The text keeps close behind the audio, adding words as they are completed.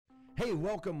Hey,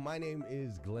 welcome. My name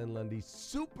is Glenn Lundy.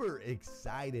 Super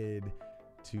excited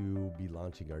to be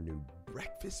launching our new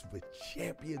Breakfast with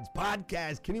Champions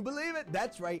podcast. Can you believe it?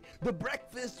 That's right. The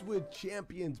Breakfast with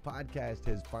Champions podcast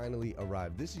has finally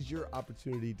arrived. This is your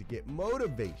opportunity to get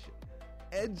motivation,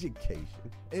 education,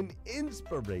 and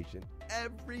inspiration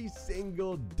every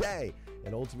single day.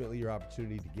 And ultimately, your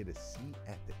opportunity to get a seat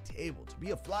at the table, to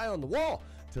be a fly on the wall,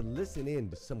 to listen in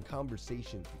to some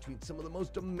conversations between some of the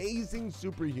most amazing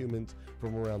superhumans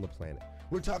from around the planet.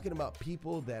 We're talking about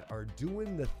people that are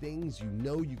doing the things you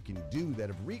know you can do, that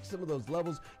have reached some of those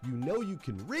levels you know you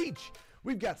can reach.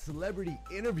 We've got celebrity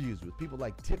interviews with people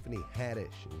like Tiffany Haddish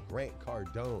and Grant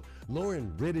Cardone,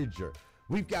 Lauren Rittiger.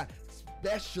 We've got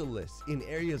specialists in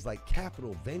areas like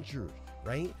capital ventures,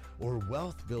 right? Or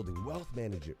wealth building, wealth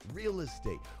management, real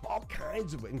estate, all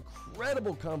kinds of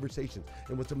incredible conversations.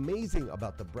 And what's amazing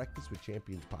about the Breakfast with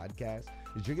Champions podcast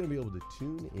is you're going to be able to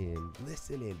tune in,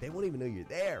 listen in. They won't even know you're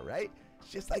there, right? It's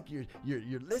just like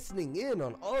you're listening in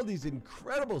on all these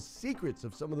incredible secrets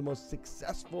of some of the most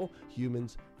successful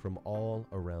humans from all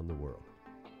around the world.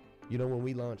 You know, when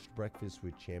we launched Breakfast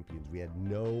with Champions, we had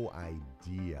no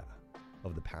idea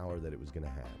of the power that it was going to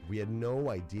have. We had no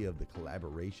idea of the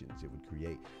collaborations it would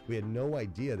create. We had no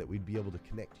idea that we'd be able to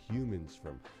connect humans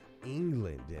from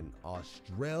England and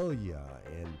Australia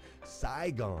and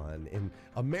Saigon and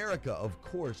America, of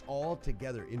course, all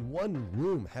together in one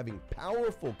room, having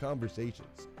powerful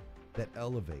conversations that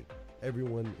elevate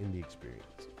everyone in the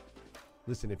experience.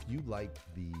 Listen, if you like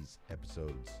these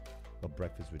episodes of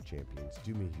Breakfast with Champions,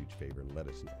 do me a huge favor and let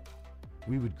us know.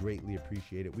 We would greatly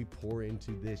appreciate it. We pour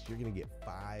into this. You're going to get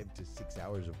 5 to 6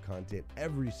 hours of content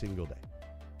every single day,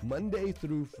 Monday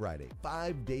through Friday,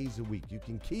 5 days a week. You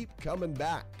can keep coming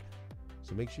back.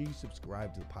 So make sure you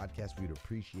subscribe to the podcast. We'd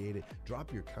appreciate it.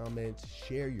 Drop your comments,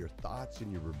 share your thoughts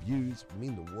and your reviews. It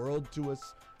mean the world to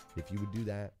us if you would do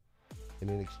that. And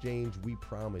in exchange, we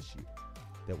promise you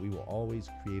that we will always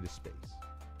create a space,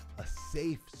 a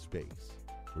safe space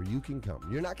where you can come.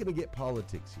 You're not going to get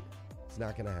politics here. It's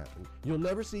not going to happen. You'll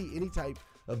never see any type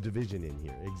of division in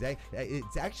here.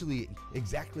 It's actually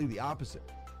exactly the opposite.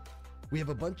 We have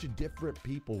a bunch of different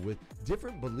people with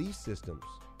different belief systems,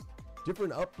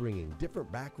 different upbringing, different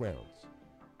backgrounds.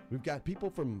 We've got people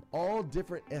from all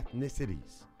different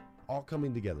ethnicities all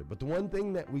coming together. But the one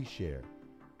thing that we share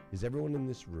is everyone in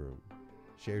this room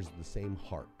shares the same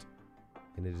heart.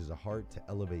 And it is a heart to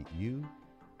elevate you,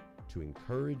 to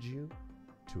encourage you,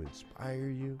 to inspire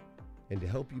you, and to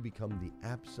help you become the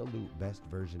absolute best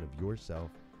version of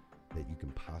yourself that you can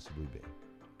possibly be.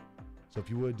 So if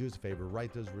you would, do us a favor,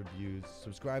 write those reviews,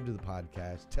 subscribe to the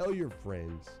podcast, tell your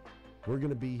friends. We're going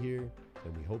to be here,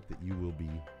 and we hope that you will be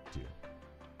too.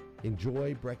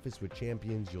 Enjoy Breakfast with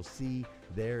Champions. You'll see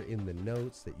there in the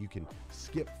notes that you can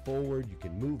skip forward, you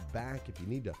can move back. If you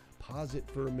need to pause it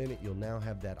for a minute, you'll now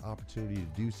have that opportunity to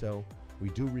do so. We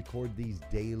do record these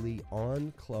daily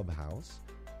on Clubhouse.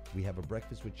 We have a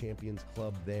Breakfast with Champions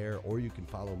club there, or you can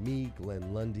follow me,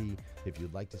 Glenn Lundy, if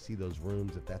you'd like to see those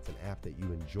rooms. If that's an app that you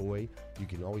enjoy, you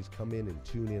can always come in and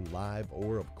tune in live,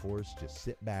 or of course, just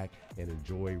sit back and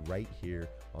enjoy right here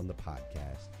on the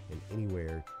podcast and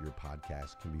anywhere your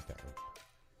podcast can be found.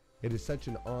 It is such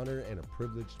an honor and a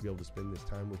privilege to be able to spend this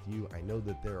time with you. I know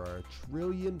that there are a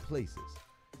trillion places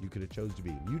you could have chose to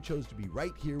be. You chose to be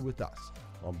right here with us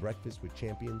on Breakfast with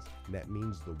Champions, and that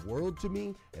means the world to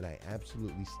me, and I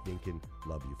absolutely stinking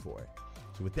love you for it.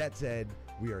 So with that said,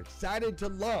 we are excited to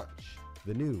launch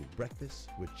the new Breakfast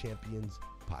with Champions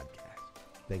podcast.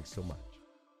 Thanks so much.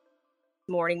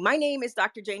 Morning. My name is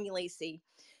Dr. Janie Lacey,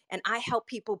 and I help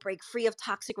people break free of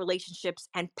toxic relationships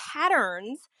and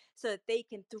patterns so that they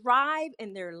can thrive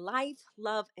in their life,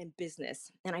 love, and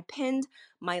business. And I pinned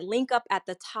my link up at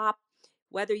the top.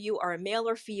 Whether you are a male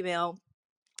or female,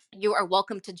 you are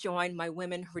welcome to join my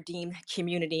Women Redeemed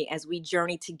community as we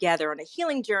journey together on a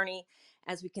healing journey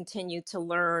as we continue to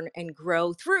learn and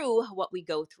grow through what we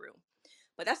go through.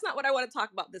 But that's not what I want to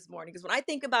talk about this morning, because when I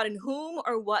think about in whom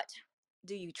or what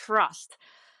do you trust,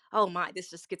 oh my, this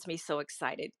just gets me so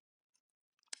excited.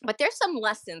 But there's some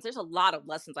lessons, there's a lot of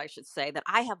lessons, I should say, that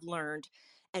I have learned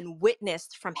and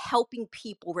witnessed from helping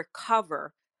people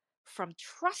recover from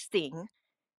trusting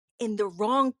in the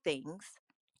wrong things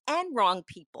and wrong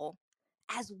people,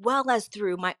 as well as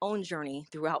through my own journey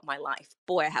throughout my life.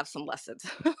 Boy, I have some lessons.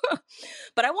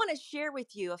 But I want to share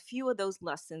with you a few of those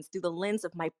lessons through the lens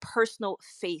of my personal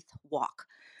faith walk.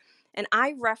 And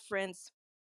I reference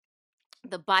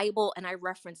the Bible and I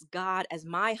reference God as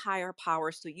my higher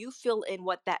power, so you fill in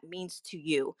what that means to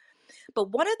you. But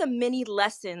one of the many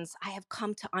lessons I have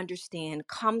come to understand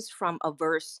comes from a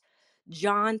verse,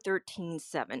 John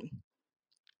 13:7.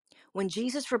 When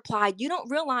Jesus replied, "You don't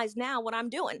realize now what I'm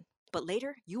doing, but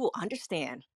later you will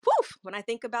understand." Whew, when I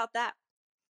think about that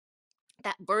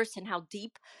verse and how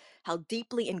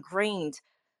deeply ingrained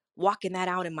walking that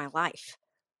out in my life.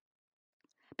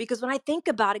 Because when I think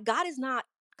about it, God is not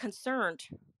concerned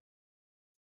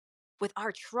with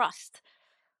our trust.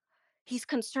 He's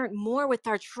concerned more with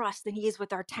our trust than he is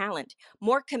with our talent,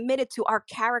 more committed to our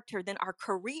character than our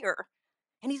career.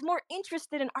 And he's more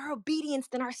interested in our obedience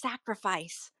than our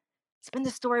sacrifice. It's been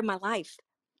the story of my life.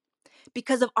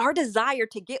 Because of our desire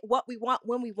to get what we want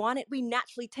when we want it, we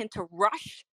naturally tend to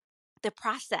rush the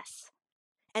process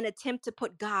and attempt to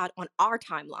put God on our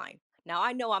timeline. Now,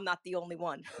 I know I'm not the only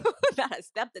one that has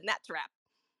stepped in that trap,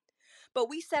 but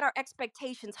we set our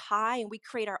expectations high and we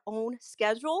create our own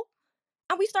schedule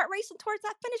and we start racing towards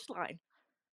that finish line,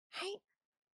 right?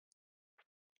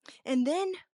 And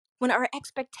then when our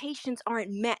expectations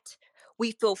aren't met,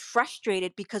 we feel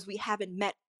frustrated because we haven't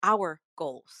met our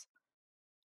goals.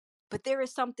 But there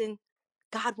is something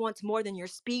God wants more than your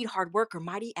speed, hard work, or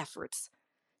mighty efforts.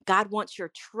 God wants your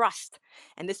trust.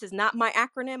 And this is not my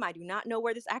acronym. I do not know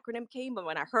where this acronym came, but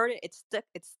when I heard it,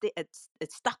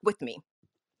 it stuck with me.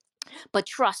 But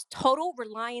trust, total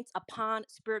reliance upon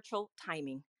spiritual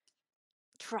timing.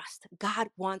 Trust. God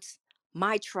wants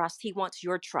my trust. He wants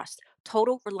your trust.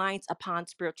 Total reliance upon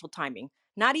spiritual timing.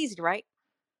 Not easy, right?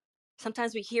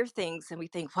 Sometimes we hear things and we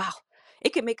think, wow,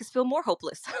 it could make us feel more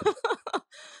hopeless.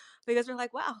 Because we're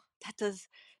like, wow,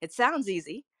 it sounds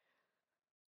easy.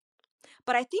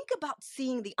 But I think about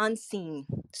seeing the unseen.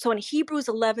 So in Hebrews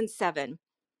 11:7,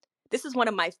 this is one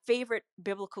of my favorite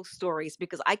biblical stories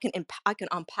because I can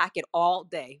unpack it all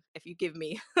day if you give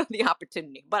me the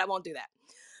opportunity, but I won't do that.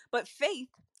 But faith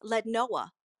led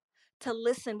Noah to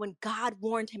listen when God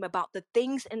warned him about the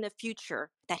things in the future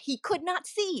that he could not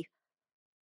see.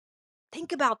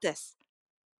 Think about this.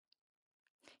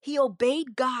 He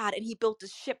obeyed God and he built a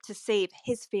ship to save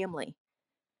his family.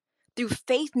 Through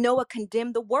faith, Noah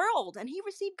condemned the world and he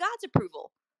received God's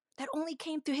approval. That only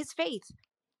came through his faith.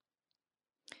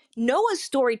 Noah's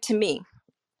story to me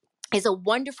is a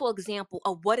wonderful example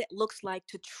of what it looks like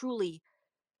to truly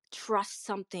trust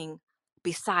something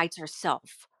besides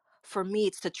herself. For me,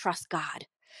 it's to trust God.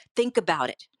 Think about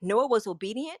it. Noah was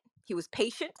obedient, he was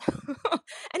patient,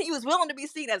 and he was willing to be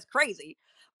seen as crazy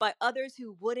by others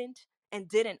who wouldn't and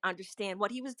didn't understand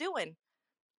what he was doing.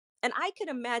 And I can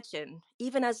imagine,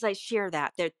 even as I share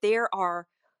that there are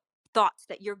thoughts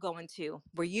that you're going to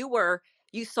where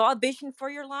you saw a vision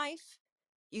for your life,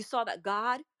 you saw that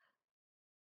God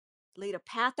laid a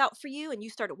path out for you and you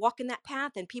started walking that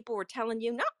path and people were telling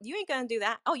you, no, you ain't gonna do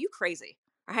that. Oh, you crazy,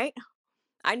 right?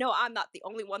 I know I'm not the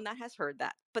only one that has heard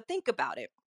that, but think about it.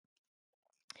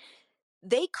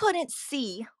 They couldn't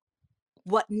see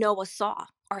what Noah saw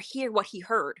or hear what he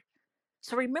heard.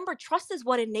 So remember, trust is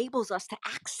what enables us to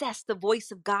access the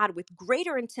voice of God with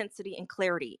greater intensity and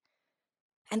clarity.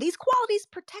 And these qualities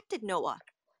protected Noah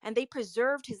and they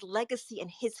preserved his legacy and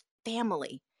his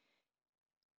family.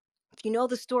 If you know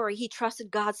the story, he trusted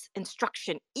God's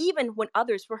instruction even when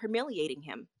others were humiliating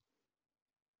him.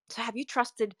 So have you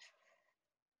trusted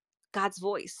God's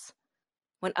voice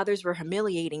when others were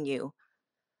humiliating you,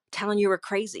 telling you were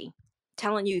crazy,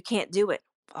 telling you can't do it?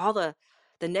 All the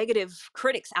negative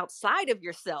critics outside of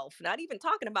yourself, not even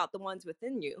talking about the ones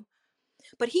within you.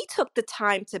 But he took the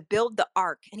time to build the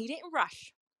ark and he didn't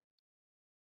rush.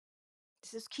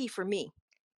 This is key for me.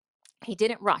 He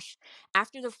didn't rush.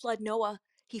 After the flood, Noah,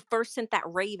 he first sent that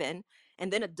raven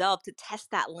and then a dove to test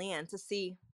that land to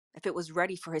see if it was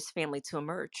ready for his family to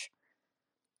emerge.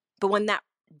 But when that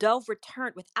dove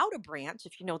returned without a branch,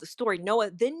 if you know the story, Noah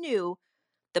then knew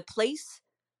the place,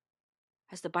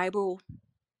 as the Bible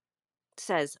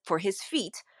says, for his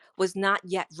feet was not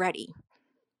yet ready.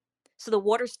 So the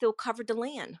water still covered the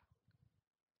land.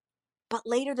 But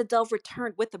later the dove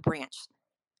returned with a branch,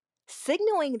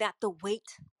 signaling that the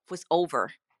wait was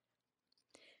over.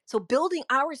 So building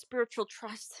our spiritual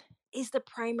trust is the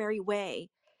primary way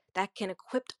that can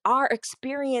equip our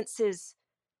experiences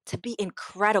to be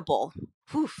incredible.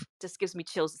 Whew, just gives me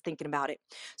chills thinking about it.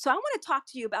 So I want to talk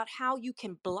to you about how you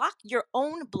can block your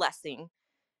own blessing.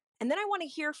 And then I want to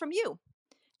hear from you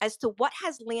as to what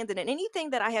has landed in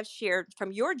anything that I have shared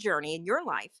from your journey in your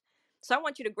life. So I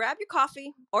want you to grab your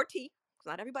coffee or tea,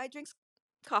 because not everybody drinks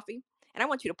coffee, and I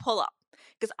want you to pull up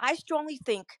because I strongly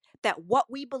think that what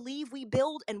we believe we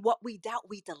build and what we doubt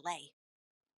we delay.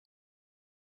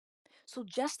 So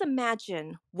just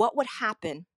imagine what would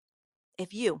happen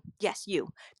if you, yes, you,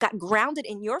 got grounded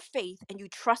in your faith and you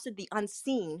trusted the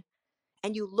unseen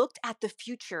and you looked at the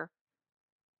future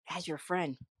as your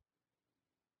friend.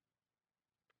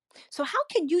 So, how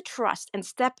can you trust and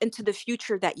step into the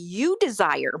future that you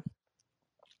desire?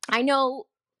 I know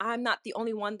I'm not the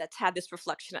only one that's had this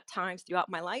reflection at times throughout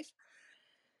my life.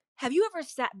 Have you ever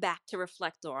sat back to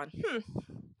reflect on,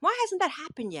 why hasn't that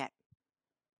happened yet?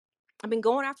 I've been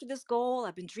going after this goal,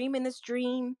 I've been dreaming this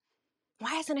dream.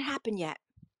 Why hasn't it happened yet?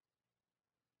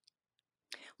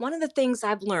 One of the things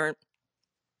I've learned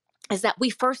is that we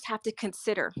first have to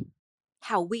consider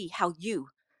how you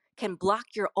can block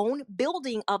your own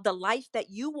building of the life that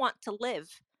you want to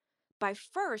live by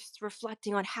first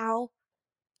reflecting on how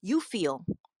you feel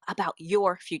about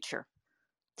your future.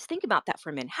 Just think about that for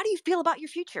a minute. How do you feel about your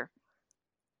future?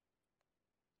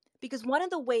 Because one of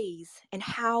the ways and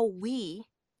how we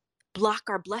block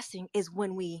our blessing is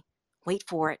when we wait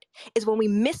for it, is when we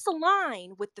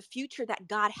misalign with the future that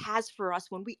God has for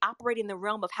us, when we operate in the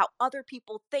realm of how other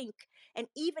people think and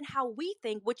even how we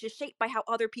think, which is shaped by how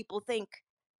other people think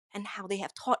and how they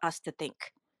have taught us to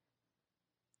think.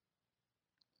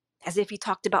 As if he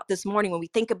talked about this morning, when we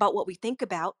think about what we think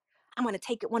about, I'm going to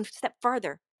take it one step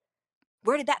further.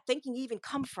 Where did that thinking even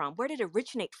come from? Where did it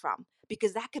originate from?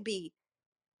 Because that could be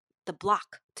the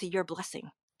block to your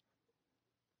blessing.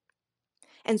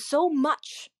 And so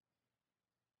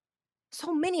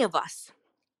many of us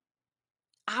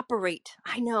operate.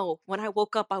 I know when I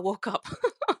woke up, I woke up.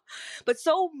 But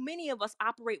so many of us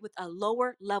operate with a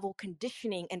lower level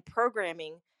conditioning and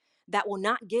programming that will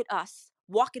not get us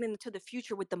walking into the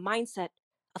future with the mindset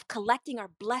of collecting our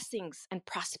blessings and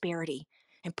prosperity.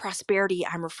 And prosperity,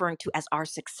 I'm referring to as our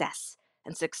success.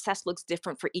 And success looks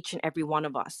different for each and every one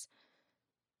of us.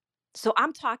 So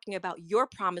I'm talking about your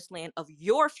promised land of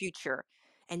your future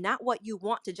and not what you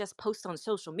want to just post on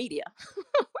social media.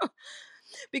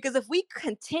 Because if we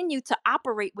continue to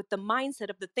operate with the mindset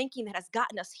of the thinking that has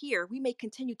gotten us here, we may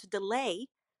continue to delay.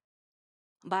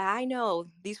 But I know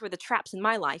these were the traps in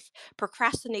my life: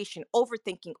 procrastination,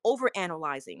 overthinking,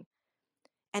 overanalyzing.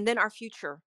 And then our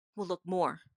future will look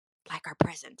more like our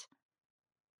present.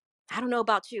 I don't know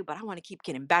about you, but I want to keep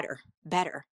getting better,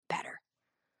 better, better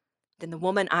than the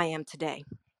woman I am today.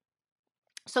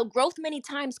 So growth many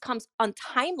times comes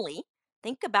untimely.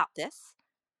 Think about this.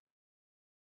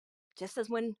 Just as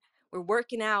when we're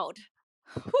working out,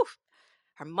 whew,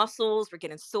 our muscles, we're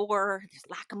getting sore, there's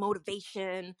lack of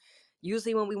motivation.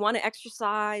 Usually, when we want to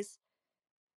exercise,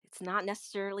 it's not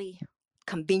necessarily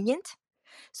convenient.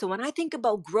 So, when I think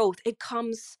about growth, it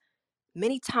comes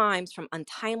many times from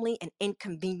untimely and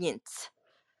inconvenience.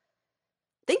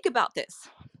 Think about this.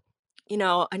 I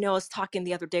know I was talking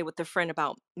the other day with a friend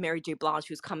about Mary J. Blige,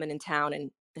 who's coming in town,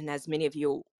 and as many of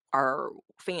you are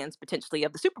fans potentially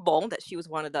of the Super Bowl, that she was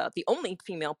one of the only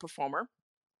female performer.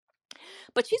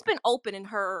 But she's been open in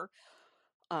her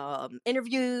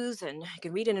interviews, and you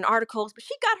can read it in articles. But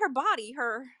she got her body,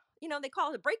 they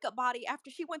call it a breakup body,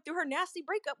 after she went through her nasty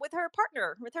breakup with her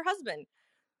partner, with her husband.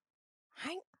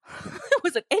 Right? It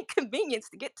was an inconvenience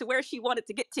to get to where she wanted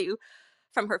to get to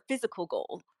from her physical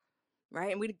goal.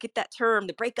 Right? And we get that term,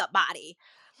 the breakup body,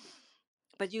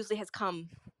 but usually has come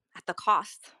at the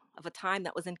cost of a time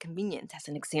that was inconvenient. As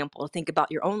an example, think about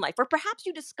your own life. Or perhaps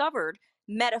you discovered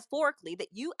metaphorically that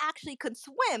you actually could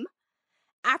swim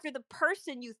after the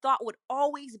person you thought would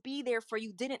always be there for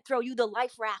you didn't throw you the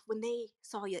life raft when they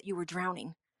saw you that you were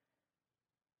drowning.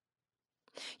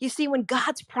 You see, when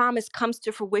God's promise comes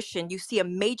to fruition, you see a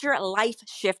major life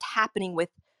shift happening with,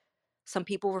 some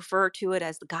people refer to it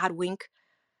as the God wink.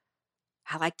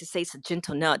 I like to say it's a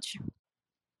gentle nudge.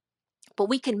 But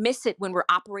we can miss it when we're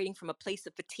operating from a place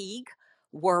of fatigue,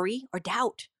 worry, or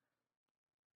doubt.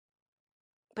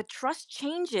 But trust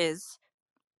changes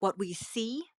what we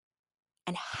see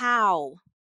and how,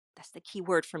 that's the key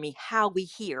word for me, how we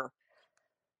hear.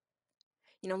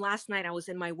 Last night I was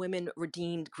in my Women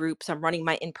Redeemed groups. I'm running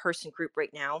my in person group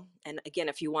right now. And again,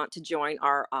 if you want to join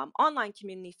our online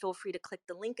community, feel free to click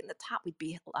the link in the top. We'd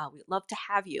love to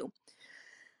have you.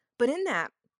 But in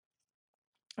that,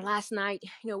 last night,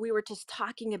 we were just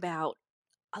talking about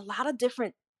a lot of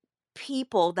different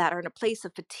people that are in a place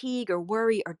of fatigue or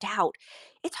worry or doubt.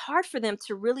 It's hard for them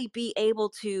to really be able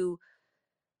to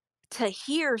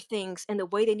hear things in the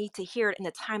way they need to hear it in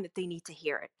the time that they need to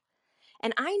hear it.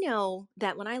 And I know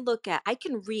that when I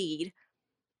can read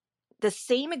the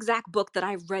same exact book that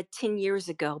I read 10 years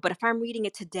ago, but if I'm reading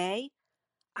it today,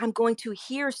 I'm going to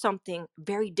hear something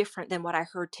very different than what I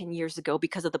heard 10 years ago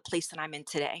because of the place that I'm in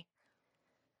today.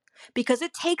 Because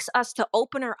it takes us to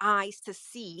open our eyes to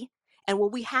see. And when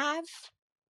we have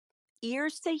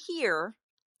ears to hear,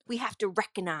 we have to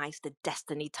recognize the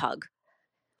destiny tug,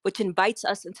 which invites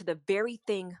us into the very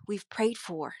thing we've prayed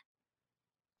for.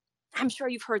 I'm sure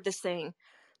you've heard this saying,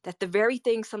 That the very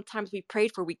thing sometimes we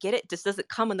prayed for, we get it, just doesn't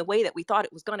come in the way that we thought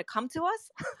it was going to come to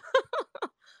us,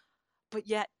 but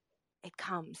yet it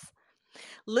comes.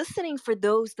 Listening for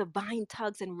those divine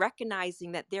tugs and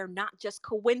recognizing that they're not just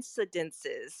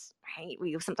coincidences, right?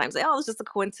 We sometimes say, oh, it's just a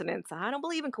coincidence. I don't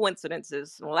believe in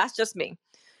coincidences. Well, that's just me.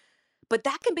 But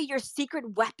that can be your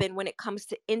secret weapon when it comes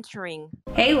to entering.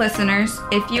 Hey listeners,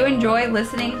 if you enjoy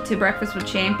listening to Breakfast with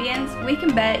Champions, we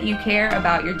can bet you care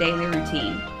about your daily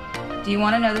routine. Do you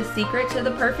want to know the secret to the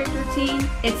perfect routine?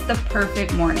 It's the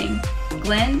perfect morning.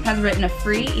 Glenn has written a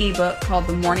free ebook called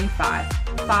The Morning 5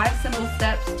 Simple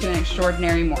Steps to an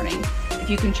Extraordinary Morning. If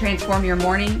you can transform your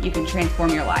morning, you can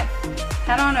transform your life.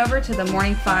 Head on over to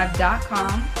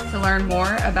themorning5.com to learn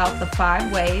more about the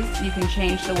 5 ways you can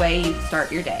change the way you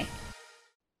start your day.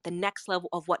 The next level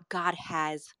of what God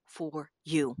has for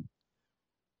you.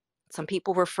 Some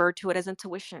people refer to it as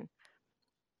intuition.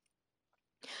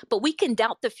 But we can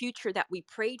doubt the future that we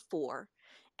prayed for,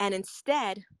 and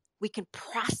instead we can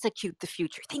prosecute the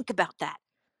future. Think about that.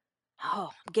 Oh,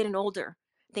 I'm getting older.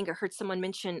 I think I heard someone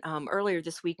mention earlier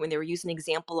this week when they were using an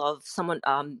example of someone,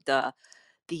 the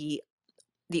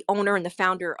the owner and the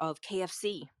founder of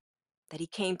KFC, that he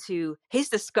came to his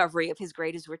discovery of his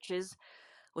greatest riches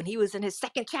when he was in his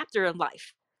second chapter of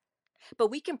life.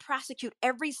 But we can prosecute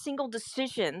every single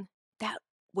decision that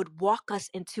would walk us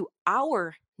into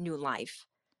our new life.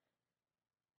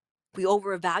 We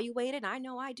over-evaluate it. I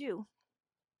know I do.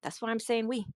 That's what I'm saying.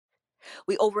 We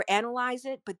overanalyze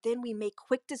it, but then we make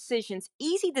quick decisions,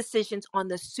 easy decisions on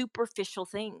the superficial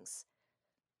things.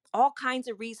 All kinds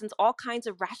of reasons, all kinds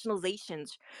of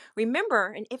rationalizations.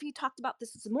 Remember, and if you talked about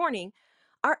this morning,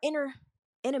 our inner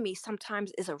enemy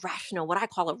sometimes is a rational, what I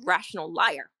call a rational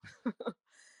liar.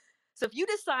 So if you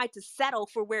decide to settle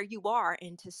for where you are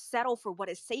and to settle for what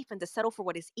is safe and to settle for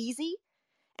what is easy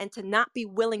and to not be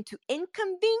willing to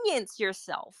inconvenience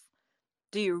yourself,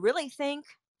 do you really think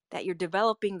that you're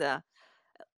developing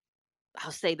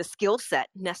I'll say the skill set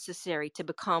necessary to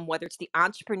become, whether it's the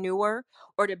entrepreneur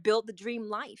or to build the dream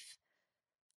life?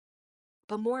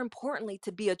 But more importantly,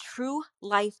 to be a true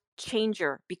life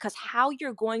changer, because how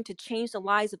you're going to change the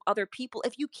lives of other people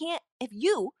if you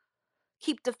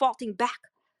keep defaulting back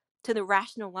to the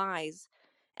rational lies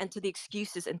and to the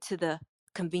excuses and to the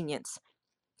convenience.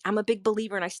 I'm a big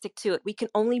believer and I stick to it. We can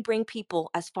only bring people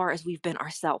as far as we've been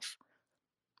ourselves.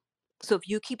 So if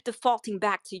you keep defaulting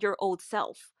back to your old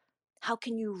self, how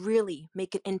can you really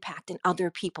make an impact in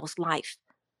other people's life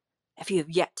if you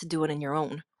have yet to do it in your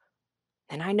own?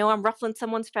 And I know I'm ruffling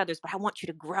someone's feathers, but I want you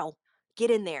to grow. Get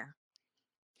in there.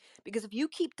 Because if you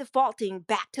keep defaulting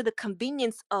back to the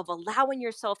convenience of allowing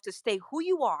yourself to stay who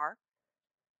you are,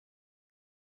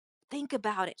 think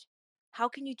about it. How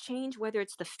can you change, whether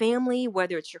it's the family,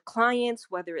 whether it's your clients,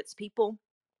 whether it's people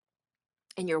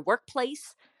in your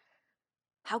workplace?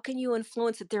 How can you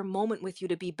influence their moment with you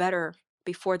to be better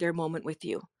before their moment with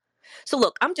you? So,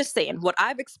 look, I'm just saying what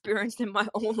I've experienced in my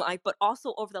own life, but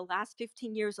also over the last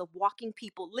 15 years of walking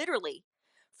people literally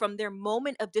from their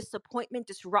moment of disappointment,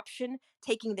 disruption,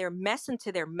 taking their mess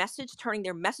into their message, turning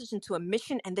their message into a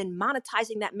mission, and then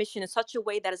monetizing that mission in such a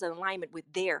way that is in alignment with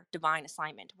their divine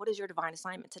assignment. What is your divine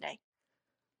assignment today?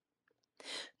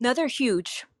 Another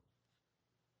huge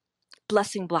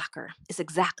blessing blocker is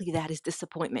exactly that, is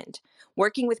disappointment.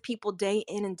 Working with people day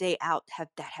in and day out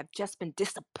that have just been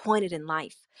disappointed in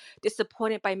life,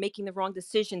 disappointed by making the wrong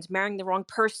decisions, marrying the wrong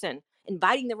person,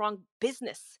 inviting the wrong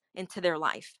business into their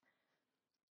life.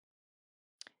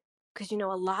 Because a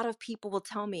lot of people will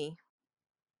tell me,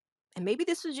 and maybe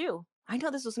this was you, I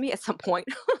know this was me at some point,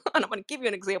 and I'm going to give you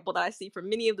an example that I see from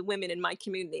many of the women in my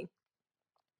community,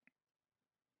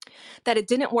 that it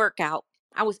didn't work out.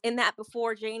 I was in that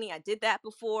before, Janie. I did that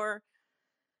before.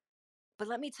 But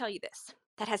let me tell you this,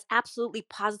 that has absolutely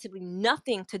positively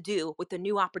nothing to do with the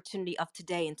new opportunity of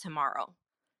today and tomorrow.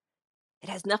 It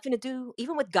has nothing to do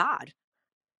even with God.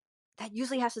 That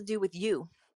usually has to do with you.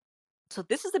 So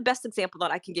this is the best example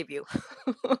that I can give you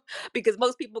because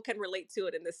most people can relate to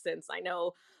it in this sense. I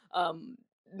know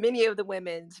many of the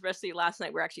women, especially last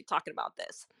night, we're actually talking about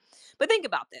this. But think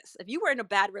about this. If you were in a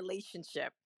bad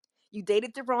relationship, you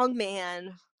dated the wrong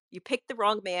man, you picked the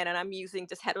wrong man, and I'm using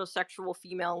just heterosexual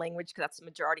female language because that's the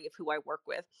majority of who I work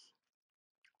with.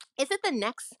 Is it the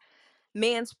next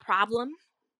man's problem,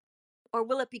 or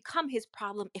will it become his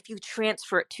problem if you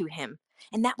transfer it to him?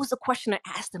 And that was a question I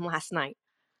asked him last night.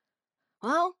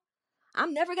 Well,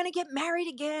 I'm never going to get married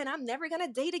again. I'm never going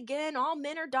to date again. All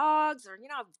men are dogs, or,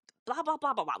 blah, blah,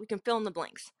 blah, blah, blah. We can fill in the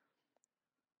blanks.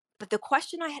 But the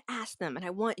question I had asked them,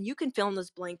 and you can fill in this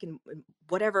blank in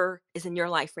whatever is in your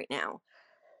life right now.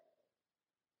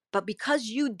 But because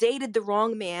you dated the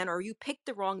wrong man or you picked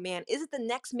the wrong man, is it the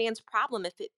next man's problem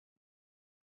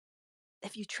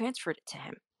if you transferred it to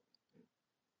him?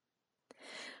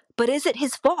 But is it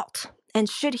his fault? And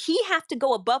should he have to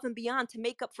go above and beyond to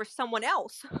make up for someone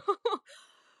else?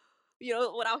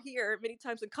 What I'll hear many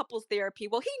times in couples therapy,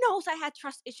 well, he knows I had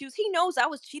trust issues. He knows I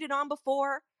was cheated on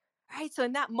before. Right. So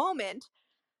in that moment,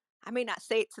 I may not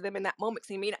say it to them in that moment because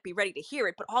they may not be ready to hear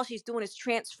it, but all she's doing is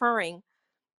transferring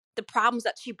the problems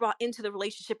that she brought into the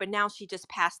relationship. And now she just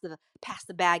passed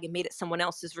the bag and made it someone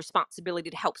else's responsibility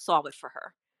to help solve it for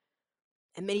her.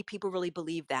 And many people really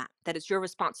believe that it's your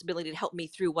responsibility to help me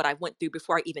through what I went through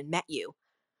before I even met you.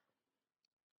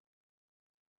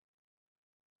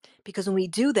 Because when we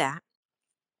do that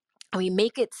and we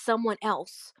make it someone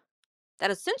else, that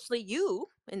essentially you,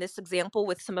 in this example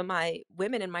with some of my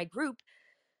women in my group,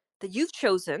 that you've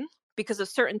chosen because of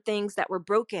certain things that were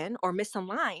broken or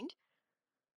misaligned.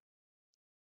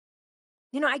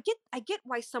 I get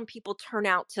why some people turn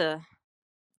out to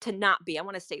not be. I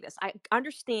want to say this. I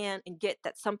understand and get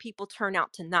that some people turn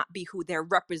out to not be who their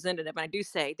representative, and I do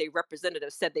say their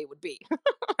representative said they would be.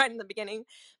 Right in the beginning,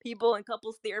 people in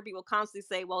couples therapy will constantly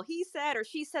say, well, he said or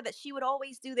she said that she would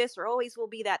always do this or always will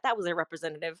be that. That was their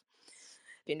representative,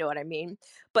 if you know what I mean.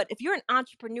 But if you're an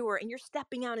entrepreneur and you're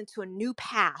stepping out into a new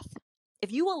path,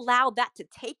 if you allow that to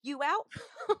take you out,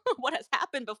 what has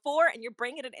happened before, and you're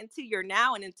bringing it into your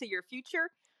now and into your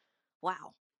future,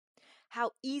 wow,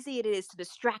 how easy it is to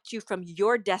distract you from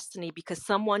your destiny because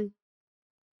someone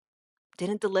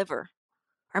didn't deliver.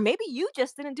 Or maybe you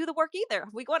just didn't do the work either.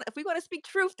 If we want to speak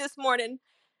truth this morning,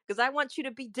 because I want you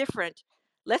to be different,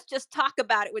 let's just talk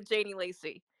about it with Janie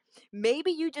Lacey.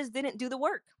 Maybe you just didn't do the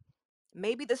work.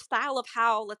 Maybe the style of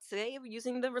how, let's say,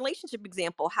 using the relationship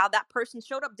example, how that person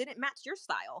showed up didn't match your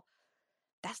style.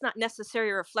 That's not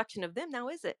necessarily a reflection of them now,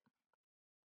 is it?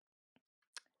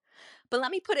 But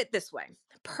let me put it this way.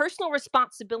 Personal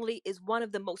responsibility is one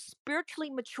of the most spiritually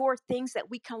mature things that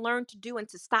we can learn to do and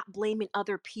to stop blaming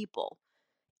other people.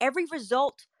 Every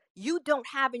result you don't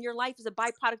have in your life is a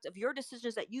byproduct of your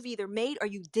decisions that you've either made or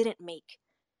you didn't make.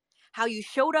 How you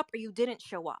showed up or you didn't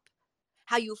show up.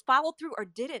 How you followed through or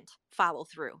didn't follow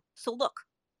through. So look,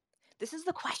 this is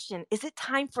the question. Is it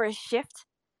time for a shift?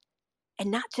 And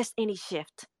not just any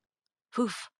shift.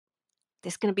 Oof,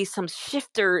 there's going to be some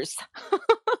shifters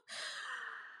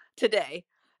today.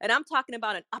 And I'm talking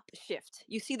about an upshift.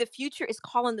 You see, the future is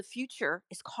calling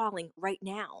right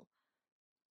now.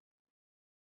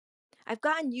 I've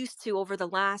gotten used to over the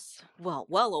last, well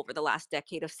over the last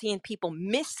decade of seeing people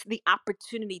miss the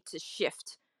opportunity to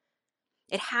shift.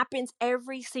 It happens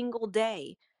every single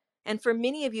day. And for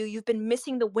many of you, you've been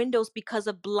missing the windows because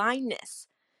of blindness.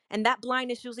 And that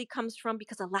blindness usually comes from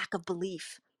because of lack of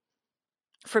belief.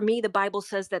 For me, the Bible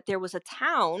says that there was a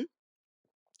town.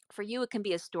 For you, it can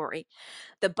be a story.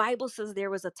 The Bible says there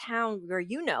was a town where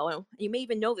and you may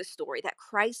even know this story, that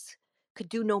Christ could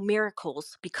do no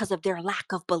miracles because of their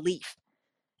lack of belief.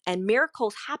 And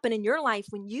miracles happen in your life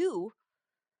when you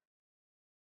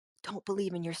don't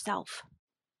believe in yourself,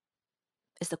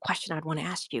 is the question I'd want to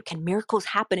ask you. Can miracles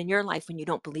happen in your life when you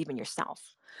don't believe in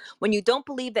yourself? When you don't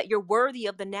believe that you're worthy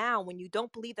of the now, when you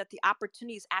don't believe that the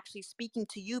opportunity is actually speaking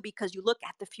to you because you look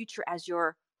at the future as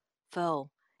your foe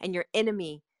and your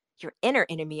enemy, your inner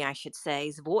enemy, I should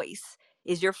say's voice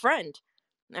is your friend.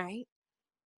 All right.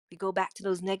 We go back to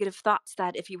those negative thoughts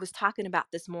that if you was talking about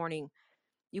this morning,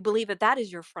 you believe that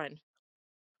is your friend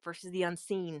versus the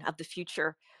unseen of the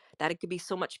future, that it could be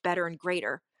so much better and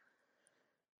greater.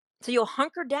 So you'll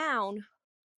hunker down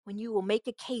when you will make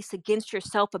a case against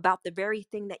yourself about the very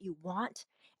thing that you want,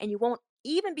 and you won't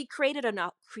even be creative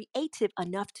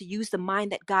enough to use the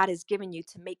mind that God has given you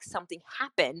to make something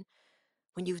happen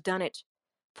when you've done it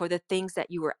for the things that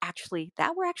were actually,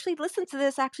 listen to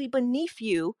this, actually beneath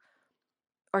you,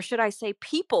 or should I say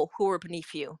people who were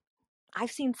beneath you.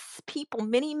 I've seen people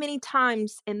many, many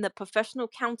times in the professional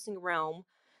counseling realm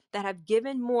that have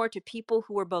given more to people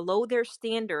who were below their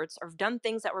standards or have done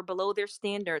things that were below their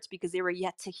standards because they were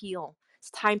yet to heal.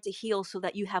 It's time to heal so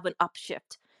that you have an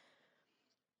upshift.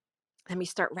 Let me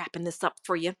start wrapping this up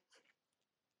for you.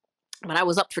 When I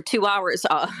was up for 2 hours,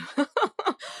 I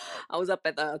was up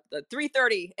at the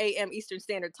 3:30 a.m. Eastern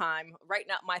Standard Time,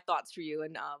 writing out my thoughts for you,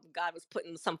 and God was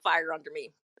putting some fire under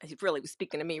me. He really was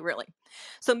speaking to me, really.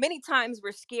 So many times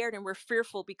we're scared and we're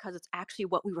fearful because it's actually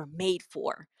what we were made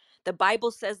for. The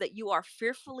Bible says that you are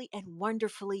fearfully and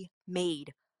wonderfully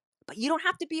made, but you don't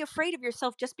have to be afraid of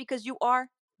yourself just because you are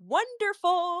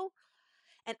wonderful.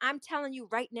 And I'm telling you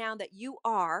right now that you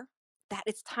are that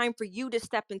it's time for you to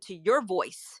step into your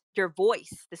voice. Your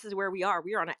voice. This is where we are.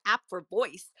 We are on an app for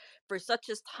voice for such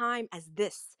a time as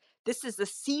this. This is the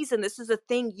season. This is the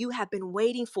thing you have been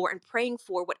waiting for and praying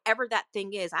for, whatever that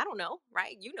thing is. I don't know,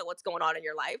 right? You know what's going on in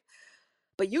your life,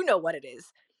 but you know what it is.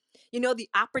 You know the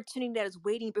opportunity that is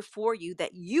waiting before you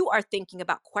that you are thinking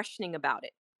about questioning about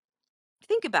it.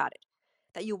 Think about it.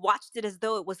 That you watched it as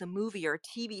though it was a movie or a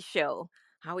TV show.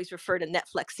 I always refer to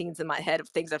Netflix scenes in my head of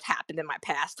things that have happened in my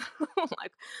past.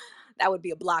 Like that would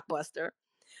be a blockbuster.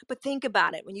 But think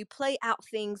about it. When you play out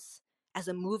things as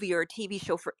a movie or a TV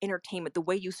show for entertainment, the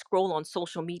way you scroll on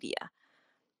social media,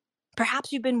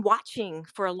 perhaps you've been watching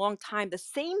for a long time the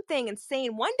same thing and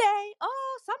saying one day,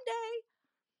 oh, someday.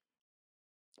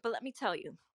 But let me tell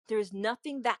you, there is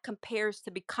nothing that compares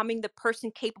to becoming the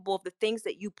person capable of the things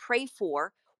that you pray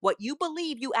for, what you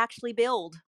believe you actually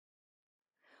build.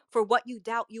 For what you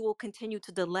doubt, you will continue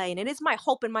to delay. And it is my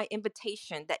hope and my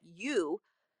invitation that you'll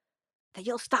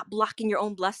stop blocking your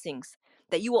own blessings,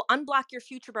 that you will unblock your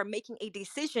future by making a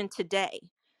decision today.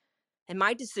 And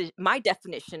my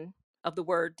definition of the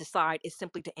word decide is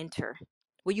simply to enter.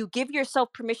 Will you give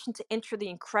yourself permission to enter the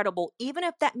incredible, even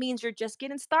if that means you're just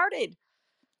getting started?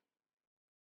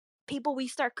 People, we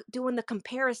start doing the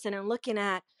comparison and looking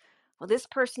at, well, this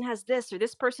person has this, or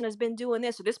this person has been doing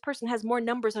this, or this person has more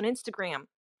numbers on Instagram.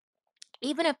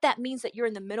 Even if that means that you're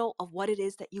in the middle of what it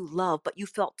is that you love, but you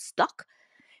felt stuck.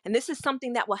 And this is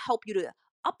something that will help you to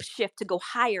upshift, to go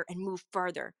higher and move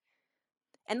further.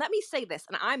 And let me say this,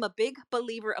 and I'm a big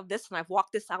believer of this, and I've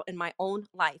walked this out in my own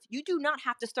life. You do not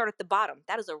have to start at the bottom.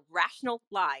 That is a rational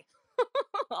lie.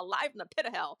 A lie from the pit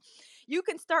of hell. You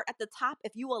can start at the top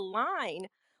if you align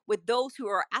with those who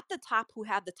are at the top, who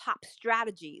have the top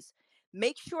strategies.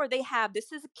 Make sure they have,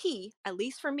 this is a key, at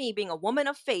least for me, being a woman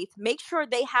of faith, make sure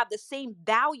they have the same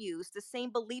values, the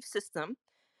same belief system,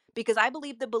 because I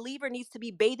believe the believer needs to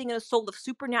be bathing in a soul of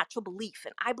supernatural belief.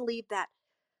 And I believe that,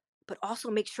 but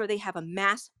also make sure they have a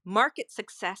mass market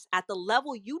success at the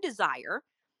level you desire.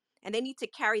 And they need to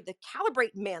carry the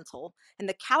calibrate mantle. And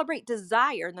the calibrate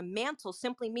desire and the mantle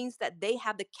simply means that they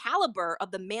have the caliber of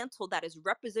the mantle that is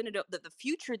representative of the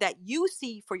future that you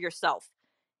see for yourself.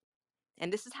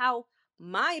 And this is how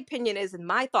my opinion is and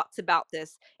my thoughts about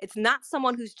this. It's not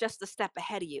someone who's just a step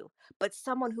ahead of you, but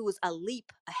someone who is a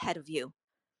leap ahead of you.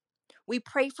 We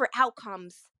pray for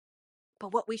outcomes,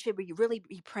 but what we should be really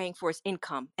be praying for is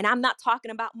income. And I'm not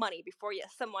talking about money before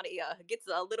somebody gets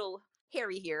a little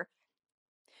hairy here.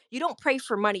 You don't pray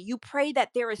for money. You pray that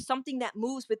there is something that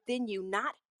moves within you,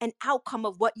 not an outcome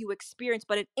of what you experience,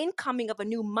 but an incoming of a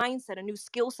new mindset, a new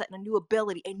skill set, and a new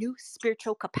ability, a new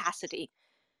spiritual capacity.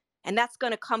 And that's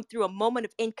going to come through a moment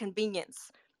of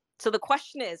inconvenience. So the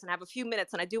question is, and I have a few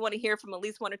minutes, and I do want to hear from at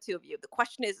least one or two of you. The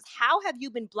question is, how have you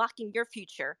been blocking your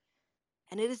future?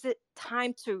 And is it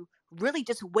time to really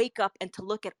just wake up and to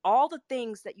look at all the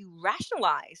things that you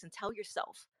rationalize and tell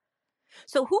yourself?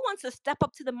 So, who wants to step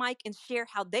up to the mic and share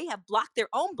how they have blocked their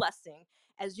own blessing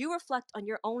as you reflect on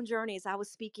your own journey as I was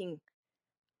speaking?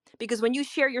 Because when you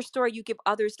share your story, you give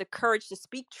others the courage to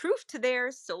speak truth to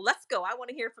theirs. So, let's go. I want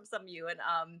to hear from some of you.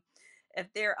 And if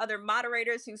there are other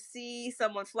moderators who see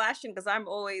someone flashing, because I'm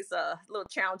always a little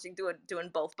challenging doing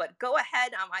both. But go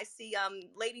ahead. I see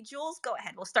Lady Jules. Go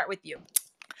ahead. We'll start with you.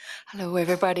 Hello,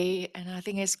 everybody, and I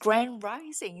think it's grand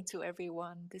rising to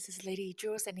everyone. This is Lady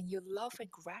Jules, sending you love and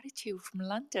gratitude from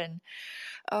London.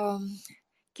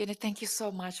 Gina, thank you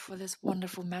so much for this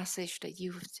wonderful message that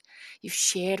you've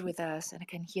shared with us, and I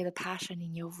can hear the passion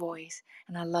in your voice,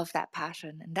 and I love that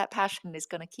passion, and that passion is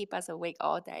going to keep us awake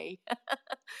all day.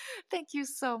 Thank you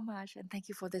so much, and thank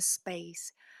you for this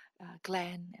space,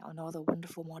 Glenn, and all the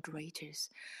wonderful moderators.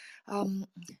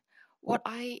 What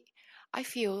I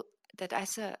feel that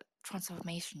as a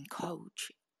transformation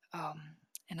coach,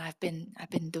 and I've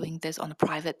been doing this on a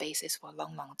private basis for a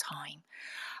long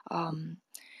time.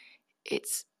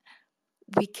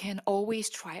 We can always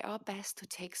try our best to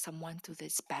take someone to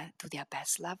their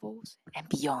best levels and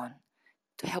beyond,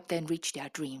 to help them reach their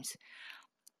dreams,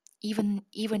 even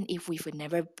if we've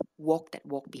never walked that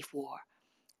walk before.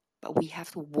 But we have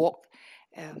to walk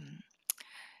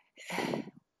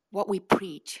what we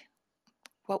preach,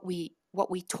 what we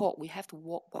talk. We have to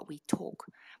walk what we talk,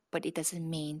 but it doesn't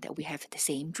mean that we have the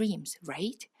same dreams,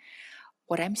 right?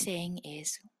 What I'm saying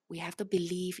is we have to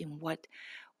believe in what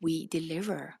we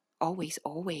deliver, always.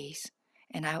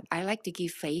 And I like to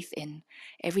give faith in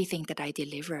everything that I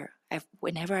deliver.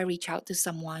 Whenever I reach out to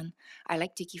someone, I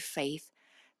like to give faith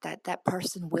that that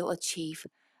person will achieve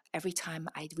every time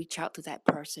I reach out to that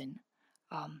person.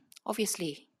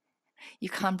 Obviously, you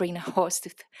can't bring a horse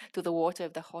to the water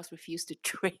if the horse refuses to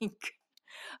drink.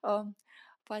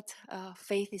 But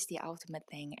faith is the ultimate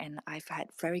thing, and I've had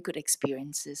very good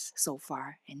experiences so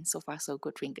far, and so far so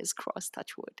good. Fingers crossed,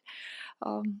 touch wood.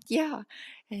 Yeah,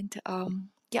 and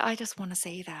yeah, I just want to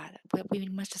say that we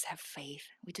must just have faith.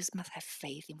 We just must have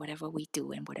faith in whatever we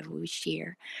do and whatever we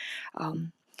share,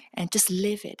 um, and just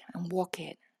live it and walk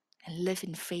it, and live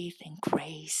in faith and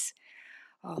grace.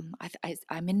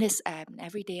 I'm in this app, and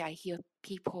every day I hear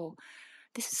people.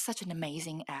 This is such an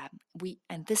amazing app.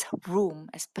 And this room,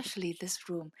 especially this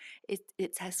room,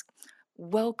 it has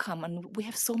welcome, and we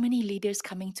have so many leaders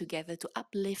coming together to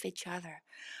uplift each other.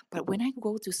 But when I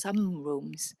go to some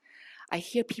rooms, I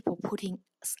hear people putting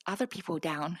other people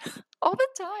down all the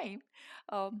time.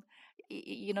 Um,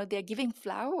 they're giving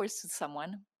flowers to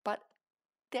someone, but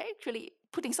they're actually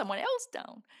putting someone else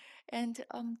down. And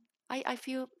I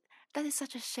feel that is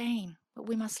such a shame. But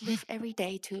we must live every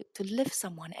day to lift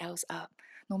someone else up,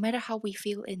 no matter how we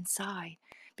feel inside.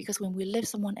 Because when we lift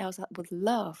someone else up with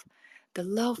love, the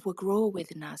love will grow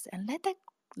within us. And let that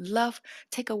love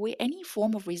take away any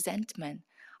form of resentment.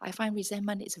 I find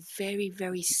resentment is a very,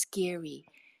 very scary,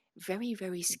 very,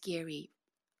 very scary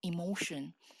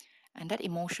emotion, and that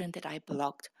emotion that I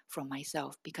blocked from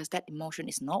myself, because that emotion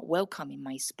is not welcome in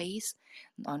my space,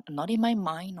 not in my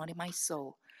mind, not in my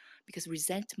soul, because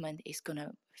resentment is going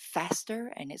to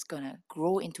fester and it's going to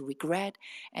grow into regret,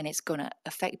 and it's going to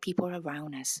affect people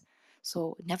around us.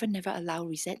 So never allow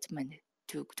resentment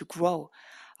to grow,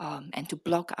 and to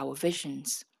block our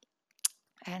visions.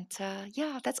 And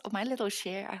yeah, that's my little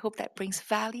share. I hope that brings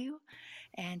value,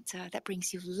 and that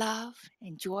brings you love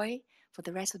and joy for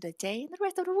the rest of the day and the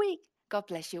rest of the week. God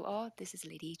bless you all. This is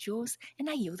Lady Jules, and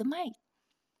I yield the mic.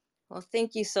 Well,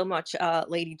 thank you so much,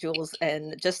 Lady Jules.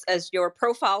 And just as your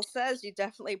profile says, you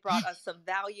definitely brought us some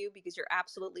value, because you're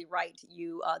absolutely right.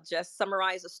 You just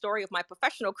summarized a story of my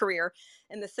professional career,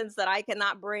 in the sense that I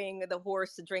cannot bring the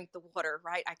horse to drink the water,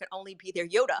 right? I can only be their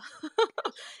Yoda.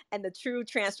 And the true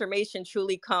transformation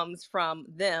truly comes from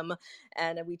them.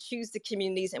 And we choose the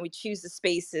communities and we choose the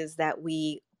spaces that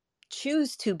we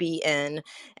choose to be in,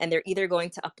 and they're either going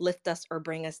to uplift us or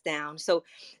bring us down. So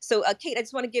Kate, I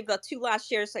just want to give two last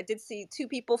shares. So I did see two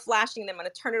people flashing, and I'm going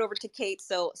to turn it over to Kate.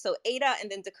 So Ada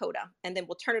and then Dakota, and then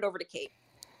we'll turn it over to Kate.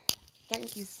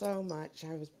 Thank you so much.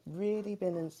 I was really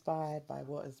been inspired by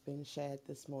what has been shared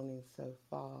this morning so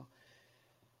far.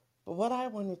 But what I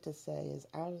wanted to say is,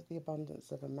 out of the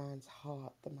abundance of a man's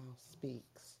heart, the mouth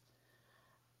speaks.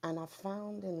 And I've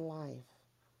found in life,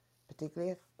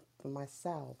 particularly for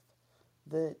myself,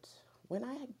 that when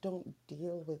I don't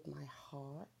deal with my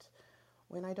heart,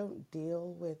 when I don't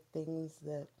deal with things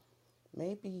that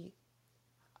maybe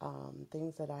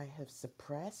things that I have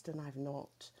suppressed and I've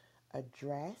not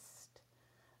addressed,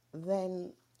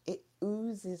 then it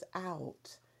oozes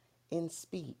out in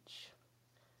speech.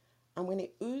 And when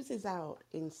it oozes out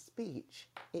in speech,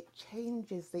 it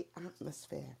changes the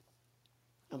atmosphere.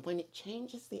 And when it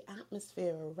changes the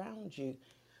atmosphere around you,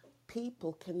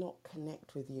 people cannot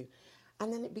connect with you.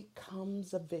 And then it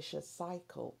becomes a vicious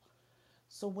cycle.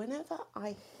 So whenever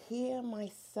I hear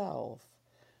myself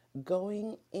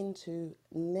going into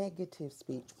negative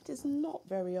speech, it is not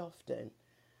very often,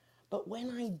 but when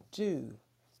I do,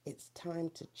 it's time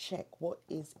to check what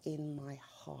is in my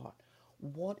heart.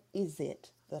 What is it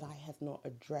that I have not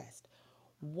addressed?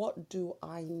 What do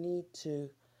I need to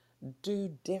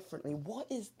do differently? What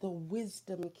is the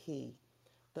wisdom key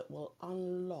that will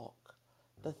unlock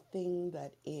the thing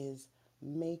that is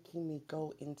making me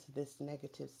go into this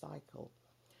negative cycle?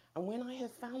 And when I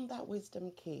have found that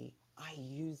wisdom key, I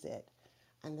use it,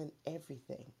 and then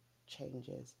everything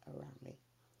changes around me.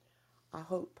 I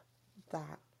hope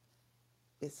that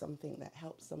is something that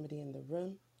helps somebody in the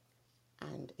room,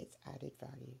 and it's added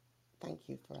value. Thank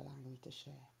you for allowing me to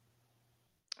share.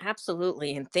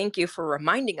 Absolutely. And thank you for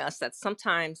reminding us that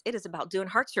sometimes it is about doing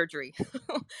heart surgery,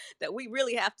 that we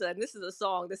really have to. And this is a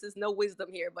song, this is no wisdom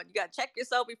here, but you got to check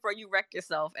yourself before you wreck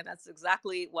yourself. And that's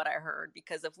exactly what I heard.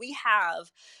 Because if we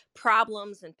have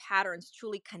problems and patterns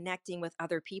truly connecting with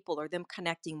other people, or them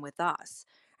connecting with us,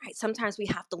 right? Sometimes we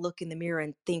have to look in the mirror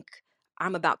and think,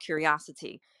 I'm about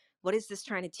curiosity. What is this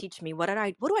trying to teach me? What do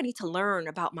I need to learn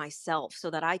about myself, so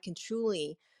that I can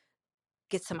truly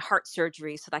get some heart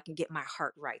surgery, so that I can get my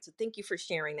heart right. So thank you for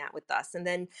sharing that with us. And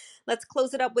then let's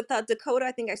close it up with Dakota.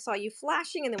 I think I saw you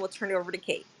flashing, and then we'll turn it over to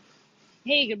Kate.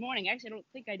 Hey, good morning. Actually, I don't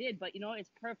think I did, but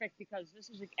it's perfect, because this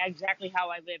is exactly how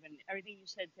I live, and everything you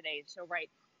said today is so right.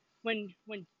 When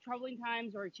troubling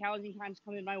times or challenging times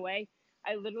come in my way,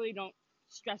 I literally don't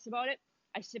stress about it.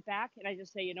 I sit back and I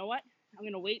just say, you know what? I'm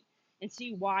going to wait and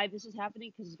see why this is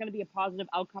happening, because it's going to be a positive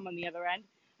outcome on the other end.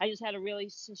 I just had a really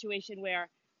situation where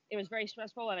it was very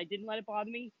stressful, and I didn't let it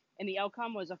bother me. and the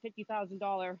outcome was a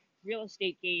 $50,000 real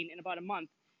estate gain in about a month.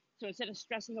 So instead of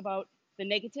stressing about the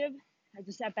negative, I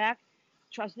just sat back,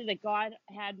 trusted that God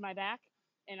had my back,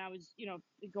 and I was,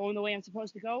 going the way I'm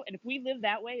supposed to go. And if we live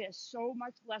that way, there's so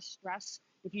much less stress.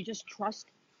 If you just trust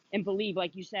and believe,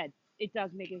 like you said, it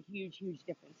does make a huge, huge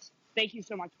difference. Thank you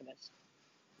so much for this.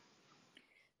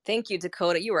 Thank you,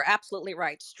 Dakota. You are absolutely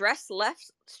right. Stress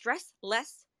less,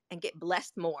 and get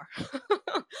blessed more.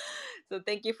 So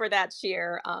thank you for that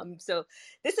share. So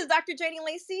this is Dr. Janie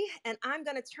Lacey, and I'm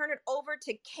going to turn it over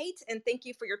to Kate. And thank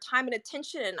you for your time and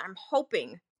attention. And I'm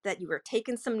hoping that you are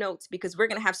taking some notes, because we're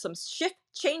going to have some shift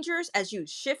changers as you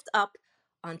shift up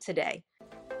on today.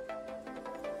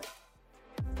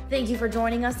 Thank you for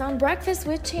joining us on Breakfast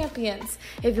with Champions.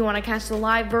 If you want to catch the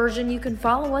live version, you can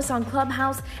follow us on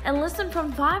Clubhouse and listen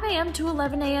from 5 a.m. to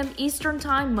 11 a.m. Eastern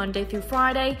Time, Monday through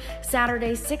Friday,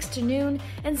 Saturdays 6 to noon,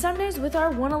 and Sundays with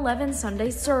our 111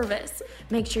 Sunday service.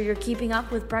 Make sure you're keeping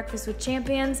up with Breakfast with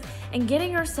Champions and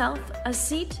getting yourself a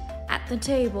seat at the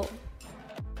table.